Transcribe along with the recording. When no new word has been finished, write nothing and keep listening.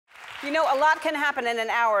You know, a lot can happen in an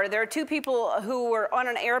hour. There are two people who were on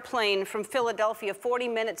an airplane from Philadelphia 40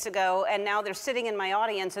 minutes ago, and now they're sitting in my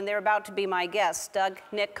audience, and they're about to be my guests. Doug,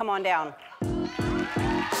 Nick, come on down.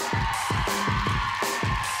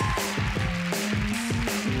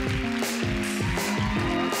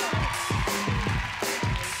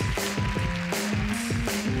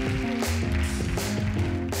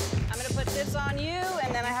 On you,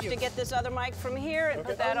 and then I have to get this other mic from here and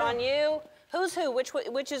put that on you. Who's who?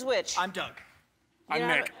 Which is which? I'm Doug. I'm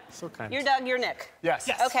Nick. So kind. You're Doug, you're Nick. Yes.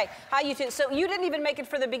 Okay, how you two? So you didn't even make it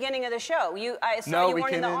for the beginning of the show. I saw you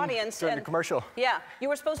weren't in the audience. During the commercial. Yeah, you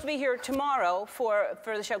were supposed to be here tomorrow for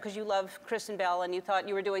the show because you love Kristen Bell and you thought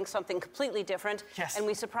you were doing something completely different. Yes. And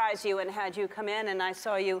we surprised you and had you come in, and I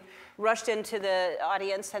saw you rushed into the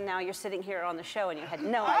audience, and now you're sitting here on the show and you had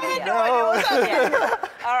no idea. I had no idea what was happening. Yeah.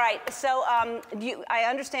 All right, so I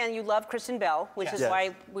understand you love Kristen Bell, which is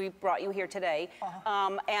why we brought you here today.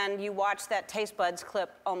 And you watch that Taste Buds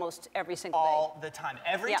clip almost every single day. All the time.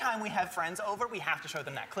 Every time we have friends over, we have to show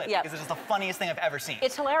them that clip because it is the funniest thing I've ever seen.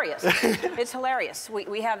 It's hilarious. It's hilarious.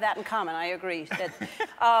 We have that in common, I agree. That,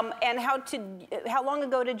 and how long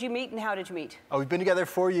ago did you meet and how did you meet? We've been together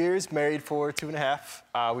 4 years, married for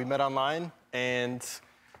 2.5. We met online, and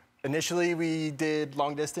initially we did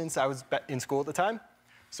long distance. I was in school at the time.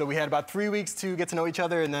 So we had about 3 weeks to get to know each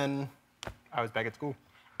other, and then I was back at school.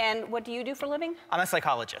 And what do you do for a living? I'm a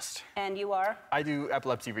psychologist. And you are? I do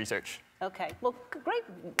epilepsy research. Okay. Well, great.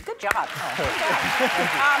 Good job. Oh, good job.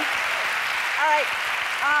 All right.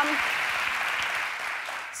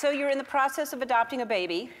 So you're in the process of adopting a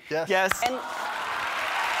baby. Yes. Yes. And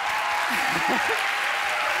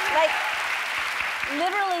like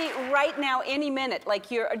literally right now, any minute. Like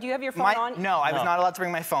do you have your phone on? No, I was not allowed to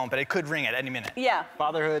bring my phone, but it could ring at any minute. Yeah.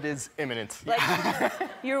 Fatherhood is imminent. Like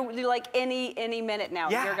you're like any minute now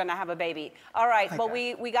you're gonna have a baby. All right. Well,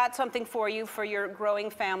 we got something for you for your growing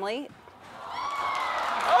family.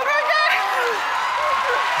 Oh my God!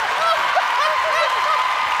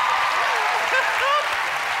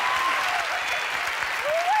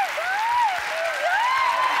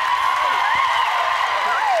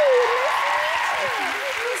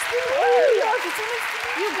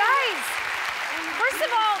 You guys, first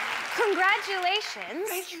of all, congratulations.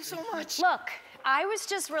 Thank you so much. Look, I was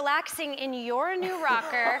just relaxing in your new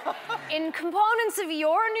rocker, in components of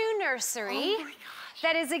your new nursery. Oh my gosh.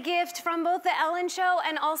 That is a gift from both the Ellen Show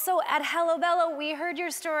and also at Hello Bello. We heard your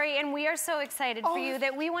story and we are so excited for you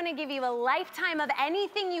that we want to give you a lifetime of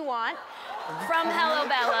anything you want from Hello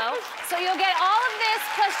Bello. So you'll get all of this,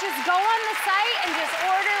 plus just go on the site and just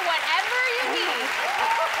order whatever you need.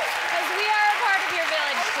 Because we are a part of your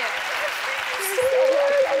village too.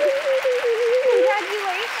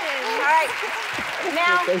 Congratulations. All right.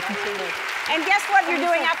 Now, and guess what you're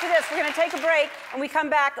doing after this? We're going to take a break, and we come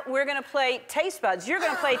back, we're going to play Taste Buds. You're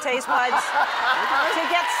going to play Taste Buds to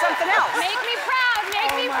get something else. Make me proud,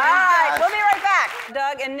 make me proud. All right, we'll be right back.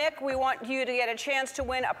 Doug and Nick, we want you to get a chance to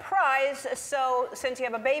win a prize. So since you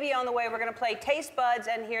have a baby on the way, we're going to play Taste Buds,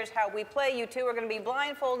 and here's how we play. You two are going to be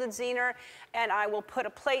blindfolded, Zener, and I will put a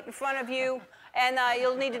plate in front of you. And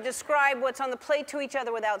you'll need to describe what's on the plate to each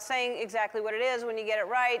other without saying exactly what it is. When you get it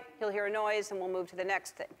right, you'll hear a noise, and we'll move to the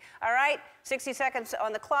next thing. All right? 60 seconds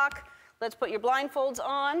on the clock. Let's put your blindfolds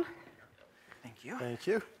on. Thank you. Thank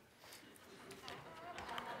you.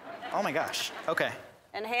 Oh my gosh. Okay.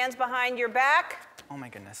 And hands behind your back. Oh my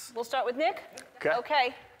goodness. We'll start with Nick. Okay.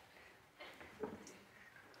 Okay.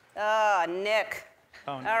 Nick.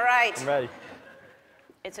 Oh, no. All right. I'm ready.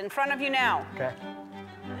 It's in front of you now. Okay.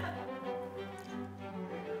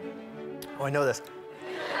 Oh, I know this.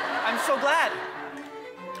 I'm so glad.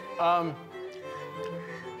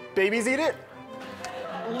 Babies eat it?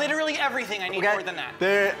 Literally everything. I need more than that.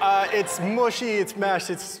 It's mushy, it's mashed,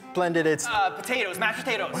 it's blended, it's... Potatoes, mashed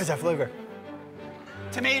potatoes. What is that flavor?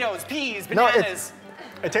 Tomatoes, peas, No, bananas.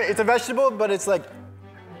 it's a vegetable, but it's like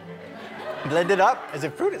blended up. Is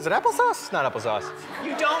it fruit? Is it applesauce? It's not applesauce.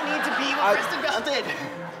 You don't need to be what Kristen Bell did.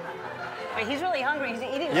 Wait, he's really hungry. He's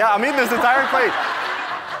eating. Yeah, I'm eating this entire plate.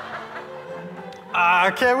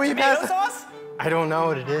 Can we Tomato pass? sauce? I don't know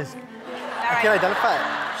what it is. All I right. can't identify it.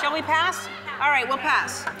 Shall we pass? All right, we'll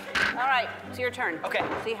pass. All right, it's your turn. Okay.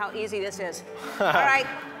 See how easy this is. All right.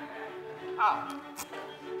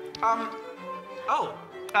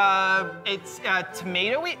 It's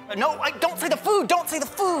tomato. No, don't say the food. Don't say the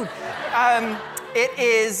food. It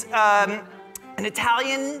is an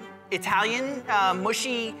Italian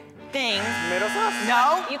mushy thing. Tomato sauce?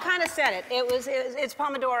 No. You kind of said it. It's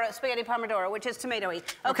pomodoro, spaghetti pomodoro, which is tomatoey.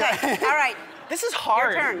 Okay. All right. This is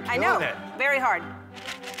hard. Your turn. I know. Very hard.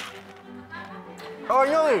 Oh,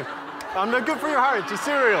 yummy. I'm not good for your heart. It's a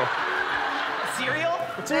cereal. cereal?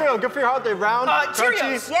 Cereal, good for your heart. They're round, crunchy.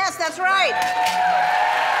 Cheerios. Yes, that's right.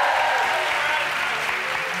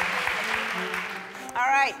 All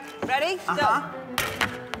right, ready? Uh-huh.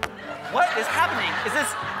 What is happening? Is this,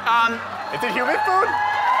 Is it human food?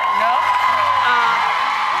 no.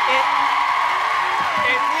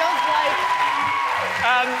 It feels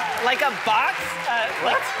like a box.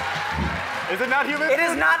 What? Is it not human It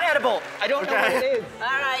food? is not edible. I don't know what it is.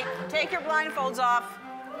 All right, take your blindfolds off.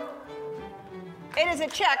 It is a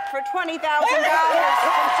check for $20,000 from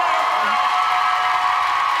Shutterfly.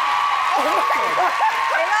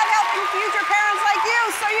 They love helping future parents like you,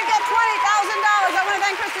 so you get $20,000. I want to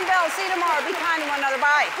thank Kristen Bell. See you tomorrow. Be kind to one another.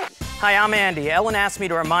 Bye. Hi, I'm Andy. Ellen asked me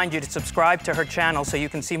to remind you to subscribe to her channel so you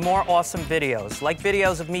can see more awesome videos, like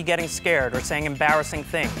videos of me getting scared or saying embarrassing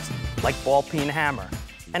things, like ball peen hammer,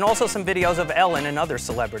 and also some videos of Ellen and other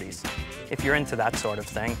celebrities, if you're into that sort of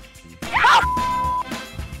thing.